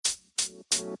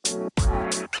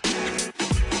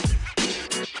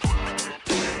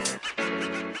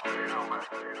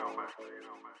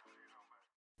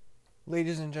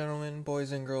Ladies and gentlemen,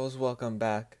 boys and girls, welcome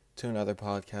back to another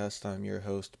podcast. I'm your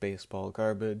host, Baseball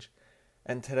Garbage,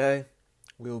 and today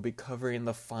we will be covering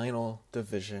the final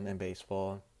division in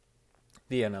baseball,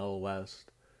 the NL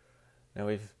West. Now,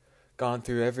 we've gone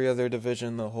through every other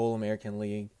division, the whole American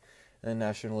League, and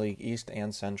National League East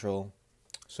and Central.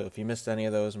 So if you missed any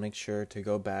of those, make sure to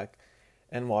go back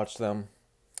and watch them.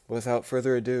 Without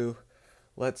further ado,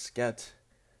 let's get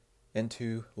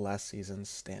into last season's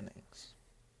standings.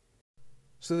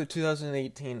 So the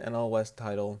 2018 NL West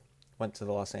title went to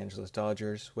the Los Angeles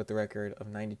Dodgers with the record of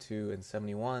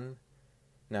 92-71.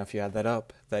 Now, if you add that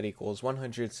up, that equals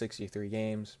 163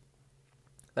 games.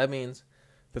 That means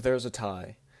that there was a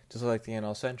tie. Just like the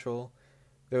NL Central,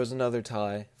 there was another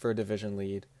tie for a division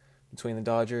lead between the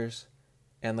Dodgers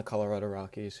and the Colorado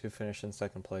Rockies, who finished in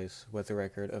second place with a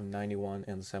record of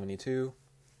 91-72.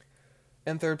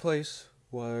 And third place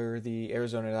were the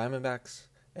Arizona Diamondbacks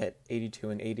at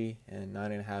 82-80 and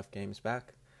 9.5 games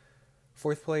back.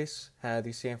 Fourth place had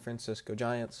the San Francisco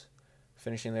Giants,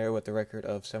 finishing there with the record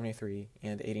of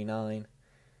 73-89.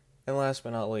 And last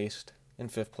but not least, in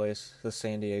fifth place, the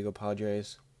San Diego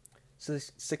Padres,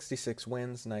 66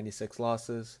 wins, 96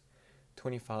 losses,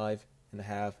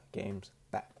 25.5 games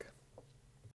back.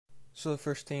 So the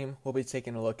first team we'll be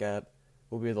taking a look at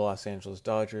will be the Los Angeles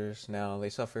Dodgers. Now, they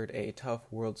suffered a tough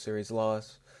World Series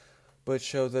loss, but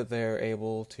show that they're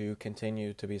able to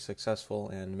continue to be successful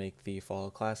and make the Fall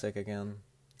Classic again.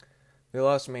 They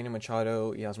lost Manny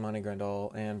Machado, Yasmani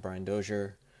Grandal, and Brian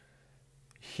Dozier.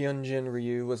 Hyunjin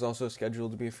Ryu was also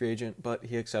scheduled to be a free agent, but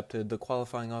he accepted the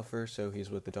qualifying offer, so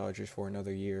he's with the Dodgers for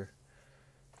another year.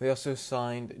 They also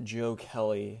signed Joe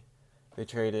Kelly. They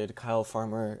traded Kyle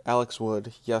Farmer, Alex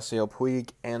Wood, Yasiel Puig,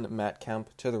 and Matt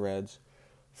Kemp to the Reds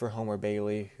for Homer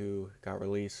Bailey, who got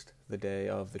released the day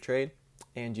of the trade,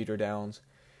 and Jeter Downs.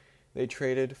 They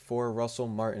traded for Russell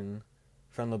Martin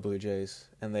from the Blue Jays,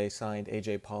 and they signed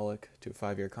A.J. Pollock to a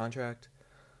 5-year contract.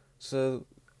 So,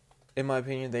 in my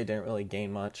opinion, they didn't really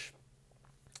gain much.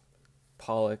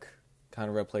 Pollock kind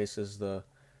of replaces the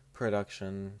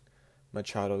production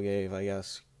Machado gave, I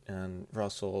guess, and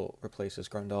Russell replaces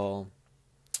Grandal.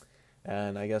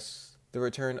 And I guess the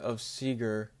return of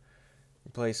Seager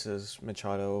replaces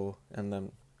Machado, and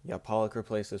then, Pollock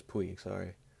replaces Puig,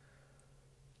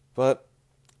 But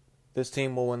this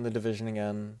team will win the division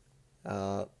again.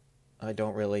 I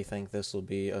don't really think this will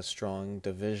be a strong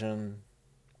division.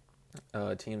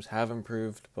 Teams have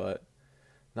improved, but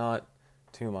not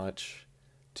too much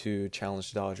to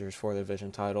challenge the Dodgers for the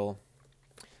division title.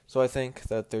 So I think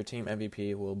that their team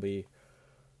MVP will be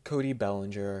Cody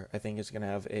Bellinger. I think he's going to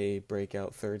have a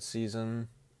breakout third season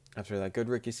after that good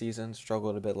rookie season.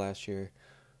 Struggled a bit last year,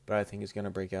 but I think he's going to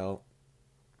break out.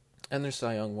 And their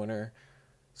Cy Young winner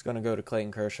is going to go to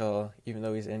Clayton Kershaw, even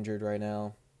though he's injured right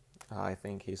now. I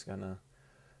think he's going to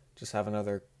just have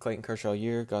another Clayton Kershaw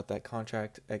year, got that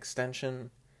contract extension,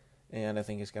 and I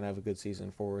think he's going to have a good season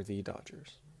for the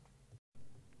Dodgers.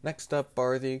 Next up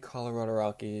are the Colorado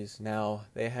Rockies. Now,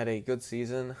 they had a good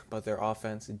season, but their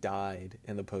offense died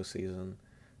in the postseason.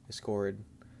 They scored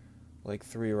like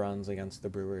 3 runs against the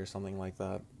Brewers, something like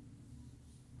that.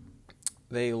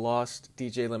 They lost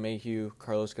DJ LeMahieu,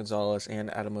 Carlos Gonzalez, and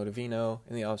Adam Ottavino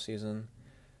in the offseason,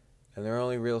 and their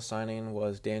only real signing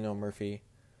was Daniel Murphy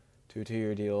to a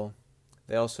 2-year deal.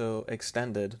 They also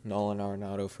extended Nolan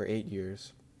Arenado for 8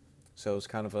 years, so it was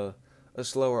kind of a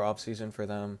slower offseason for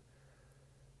them.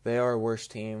 They are a worse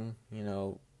team.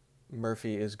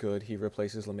 Murphy is good. He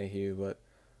replaces LeMahieu, but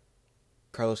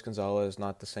Carlos Gonzalez is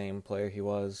not the same player he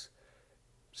was.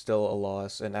 Still a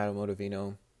loss, and Adam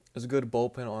Ottavino is a good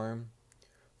bullpen arm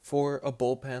for a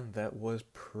bullpen that was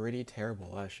pretty terrible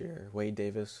last year. Wade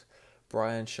Davis,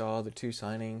 Brian Shaw, the 2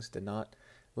 signings did not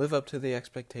live up to the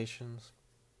expectations,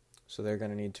 so they're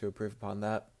going to need to improve upon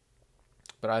that.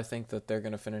 But I think that they're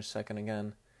going to finish second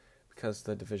again because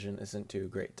the division isn't too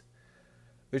great.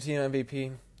 Their team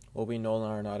MVP will be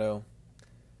Nolan Arenado.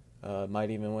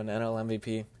 Might even win NL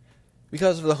MVP.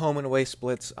 Because of the home and away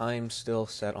splits, I'm still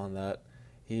set on that.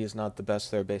 He is not the best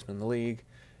third baseman in the league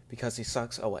because he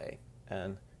sucks away.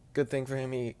 And good thing for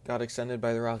him, he got extended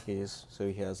by the Rockies, so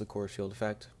he has the Coors Field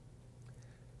effect.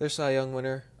 Their Cy Young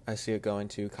winner, I see it going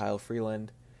to Kyle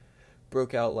Freeland.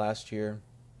 Broke out last year,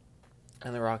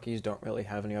 and the Rockies don't really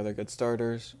have any other good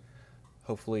starters.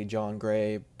 Hopefully John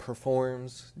Gray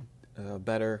performs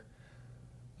better.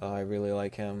 I really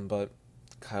like him, but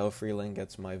Kyle Freeland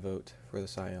gets my vote for the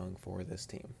Cy Young for this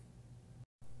team.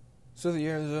 So the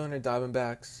Arizona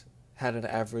Diamondbacks had an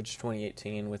average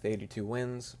 2018 with 82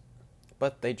 wins,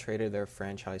 but they traded their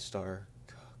franchise star,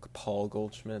 Paul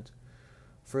Goldschmidt,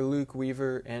 for Luke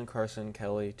Weaver and Carson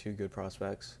Kelly, two good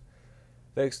prospects.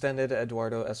 They extended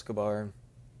Eduardo Escobar,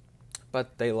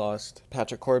 but they lost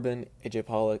Patrick Corbin, AJ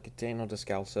Pollock, Daniel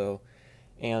Descalso,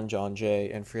 and John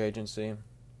Jay in free agency.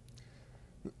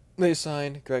 They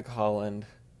signed Greg Holland,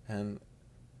 and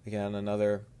again,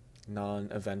 another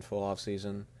non-eventful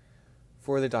offseason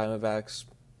for the Diamondbacks.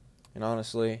 And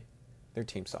honestly, their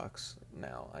team sucks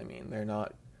now. I mean, they're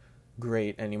not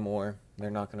great anymore. They're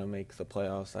not going to make the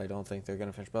playoffs. I don't think they're going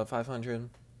to finish above 500.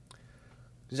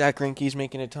 Zach Greinke's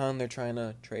making a ton. They're trying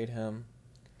to trade him,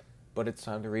 but it's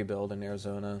time to rebuild in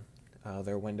Arizona.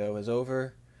 Their window is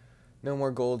over. No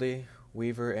more Goldie.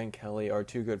 Weaver and Kelly are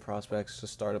two good prospects to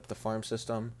start up the farm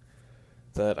system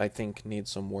that I think needs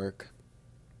some work.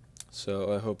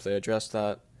 So I hope they address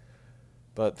that.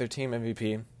 But their team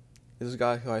MVP is a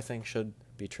guy who I think should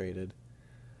be traded,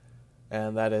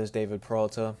 and that is David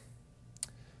Peralta.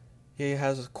 He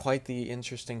has quite the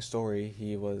interesting story.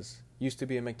 He used to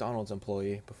be a McDonald's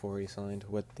employee before he signed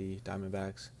with the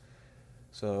Diamondbacks.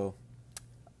 So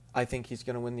I think he's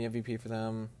going to win the MVP for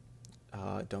them.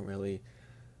 Don't really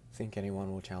think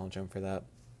anyone will challenge him for that.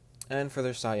 And for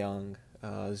their Cy Young,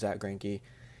 Zach Greinke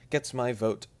gets my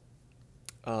vote.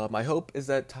 My hope is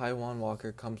that Taijuan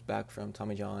Walker comes back from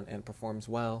Tommy John and performs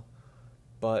well,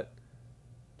 but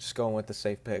just going with the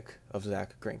safe pick of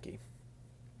Zach Greinke.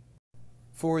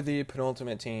 For the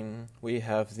penultimate team, we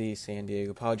have the San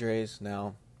Diego Padres.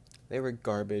 Now, they were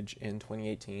garbage in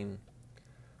 2018,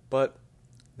 but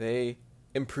they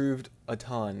improved a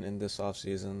ton in this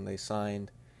offseason. They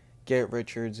signed Garrett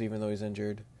Richards, even though he's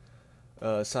injured.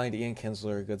 Signed Ian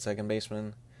Kinsler, a good second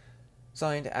baseman.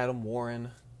 Signed Adam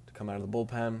Warren to come out of the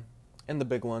bullpen. And the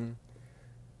big one,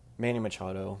 Manny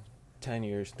Machado, 10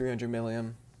 years, $300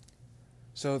 million.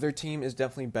 So their team is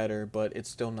definitely better, but it's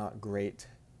still not great.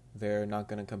 They're not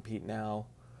going to compete now.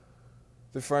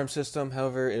 The farm system,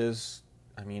 however, it's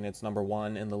number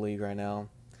one in the league right now.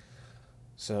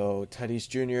 So Tatis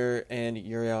Jr. and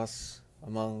Urias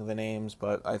among the names,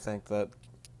 but I think that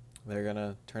they're going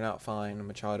to turn out fine.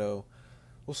 Machado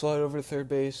will slide over to third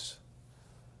base.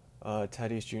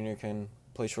 Tatis Jr. can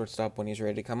play shortstop when he's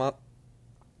ready to come up.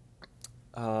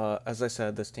 As I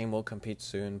said, this team will compete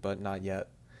soon, but not yet.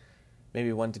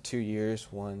 Maybe 1 to 2 years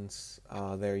once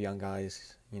their young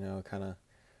guys, kind of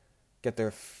get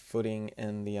their footing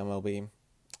in the MLB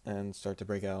and start to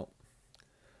break out.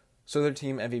 So their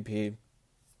team MVP,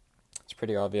 it's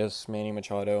pretty obvious, Manny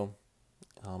Machado.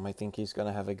 I think he's going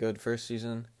to have a good first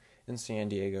season in San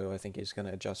Diego. I think he's going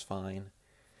to adjust fine.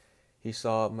 He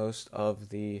saw most of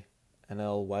the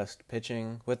NL West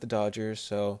pitching with the Dodgers,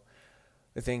 so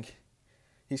I think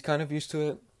he's kind of used to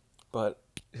it, but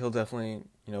he'll definitely,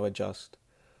 adjust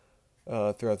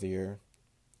throughout the year.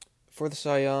 For the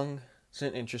Cy Young, it's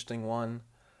an interesting one.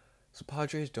 So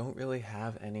Padres don't really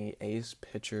have any ace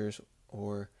pitchers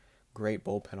or great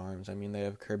bullpen arms. They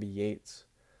have Kirby Yates,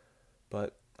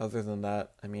 but other than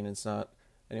that, it's not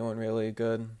anyone really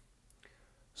good.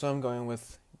 So I'm going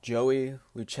with Joey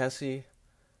Lucchesi.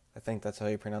 I think that's how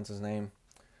you pronounce his name.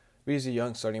 But he's a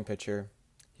young starting pitcher.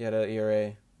 He had an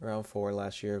ERA around 4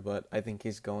 last year, but I think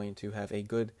he's going to have a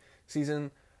good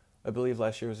season. I believe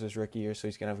last year was his rookie year, so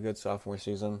he's going to have a good sophomore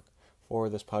season for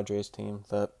this Padres team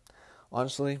that,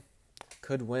 honestly,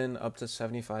 could win up to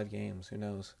 75 games. Who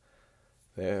knows?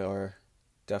 They are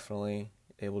definitely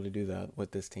able to do that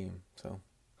with this team. So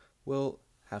we'll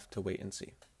have to wait and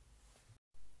see.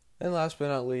 And last but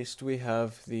not least, we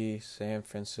have the San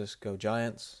Francisco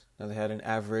Giants. Now, they had an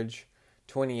average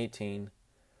 2018,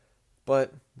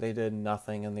 but they did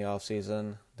nothing in the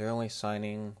offseason. Their only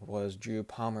signing was Drew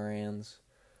Pomeranz.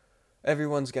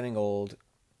 Everyone's getting old.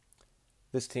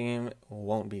 This team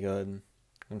won't be good.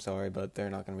 I'm sorry, but they're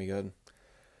not going to be good.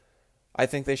 I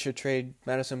think they should trade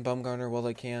Madison Bumgarner while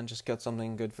they can. Just get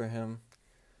something good for him.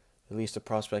 At least a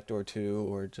prospect or two,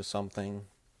 or just something.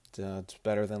 It's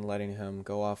better than letting him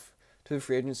go off to the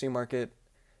free agency market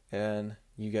and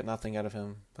you get nothing out of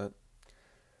him. But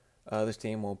this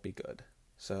team won't be good.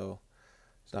 So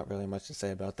there's not really much to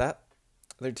say about that.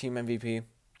 Their team MVP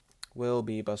will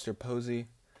be Buster Posey.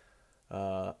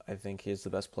 I think he's the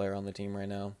best player on the team right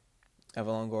now.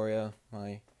 Evan Longoria,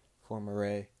 my former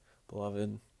Ray,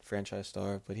 beloved franchise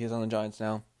star, but he's on the Giants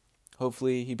now.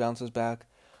 Hopefully he bounces back,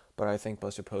 but I think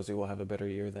Buster Posey will have a better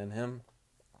year than him.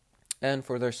 And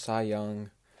for their Cy Young,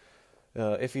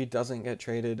 if he doesn't get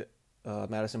traded,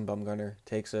 Madison Bumgarner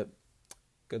takes it.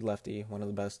 Good lefty, one of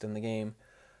the best in the game.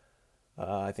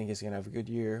 I think he's going to have a good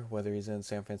year, whether he's in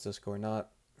San Francisco or not.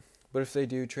 But if they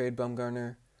do trade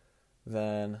Bumgarner,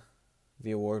 then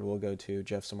the award will go to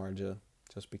Jeff Samardzija,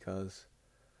 just because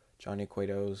Johnny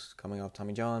Cueto's coming off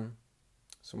Tommy John.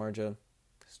 Samardzija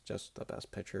is just the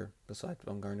best pitcher besides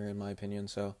Bumgarner, in my opinion,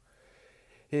 so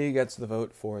he gets the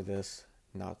vote for this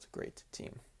not great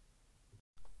team.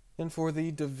 And for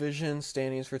the division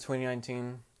standings for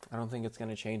 2019, I don't think it's going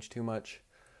to change too much.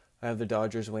 I have the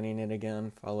Dodgers winning it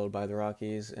again, followed by the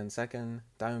Rockies in second,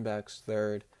 Diamondbacks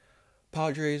third.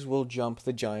 Padres will jump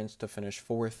the Giants to finish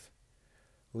fourth,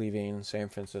 leaving San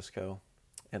Francisco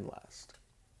in last.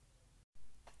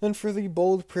 And for the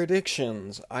bold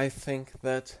predictions, I think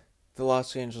that the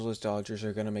Los Angeles Dodgers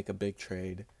are going to make a big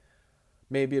trade.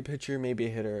 Maybe a pitcher, maybe a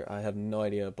hitter, I have no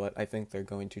idea, but I think they're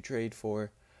going to trade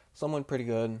for someone pretty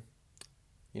good.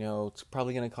 It's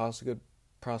probably going to cost a good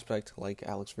prospect like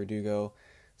Alex Verdugo,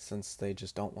 since they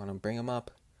just don't want to bring him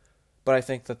up. But I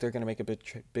think that they're going to make a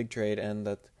big trade and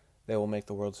that they will make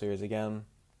the World Series again.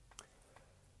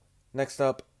 Next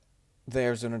up, the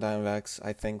Arizona Diamondbacks.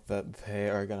 I think that they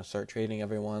are going to start trading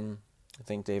everyone. I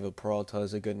think David Peralta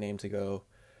is a good name to go.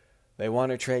 They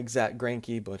want to trade Zach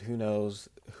Greinke, but who knows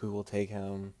who will take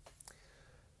him.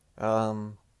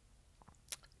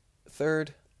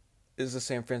 Third is the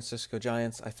San Francisco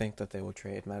Giants. I think that they will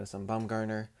trade Madison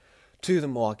Bumgarner to the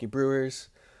Milwaukee Brewers.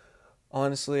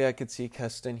 Honestly, I could see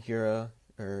Keston Hiura,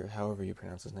 or however you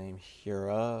pronounce his name,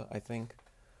 Hiura, I think,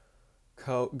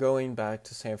 going back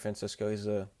to San Francisco. He's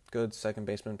a good second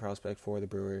baseman prospect for the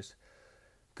Brewers.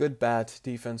 Good bat,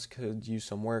 defense could use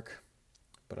some work,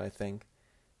 but I think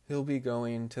he'll be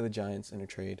going to the Giants in a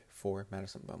trade for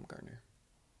Madison Bumgarner.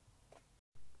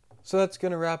 So that's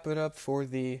going to wrap it up for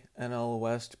the NL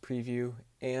West preview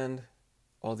and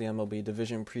all the MLB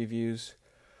division previews.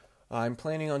 I'm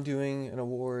planning on doing an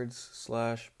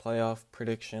awards/playoff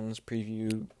predictions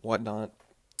preview, whatnot,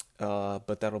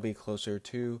 but that'll be closer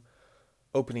to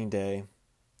opening day.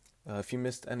 If you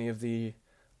missed any of the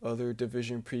other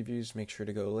division previews, make sure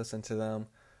to go listen to them.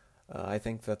 I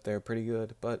think that they're pretty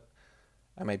good, but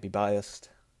I might be biased.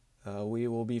 We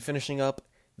will be finishing up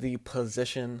the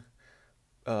position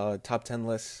top 10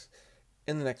 lists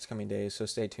in the next coming days, so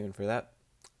stay tuned for that.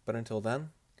 But until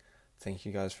then, thank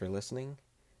you guys for listening,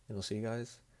 and we'll see you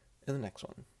guys in the next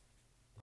one.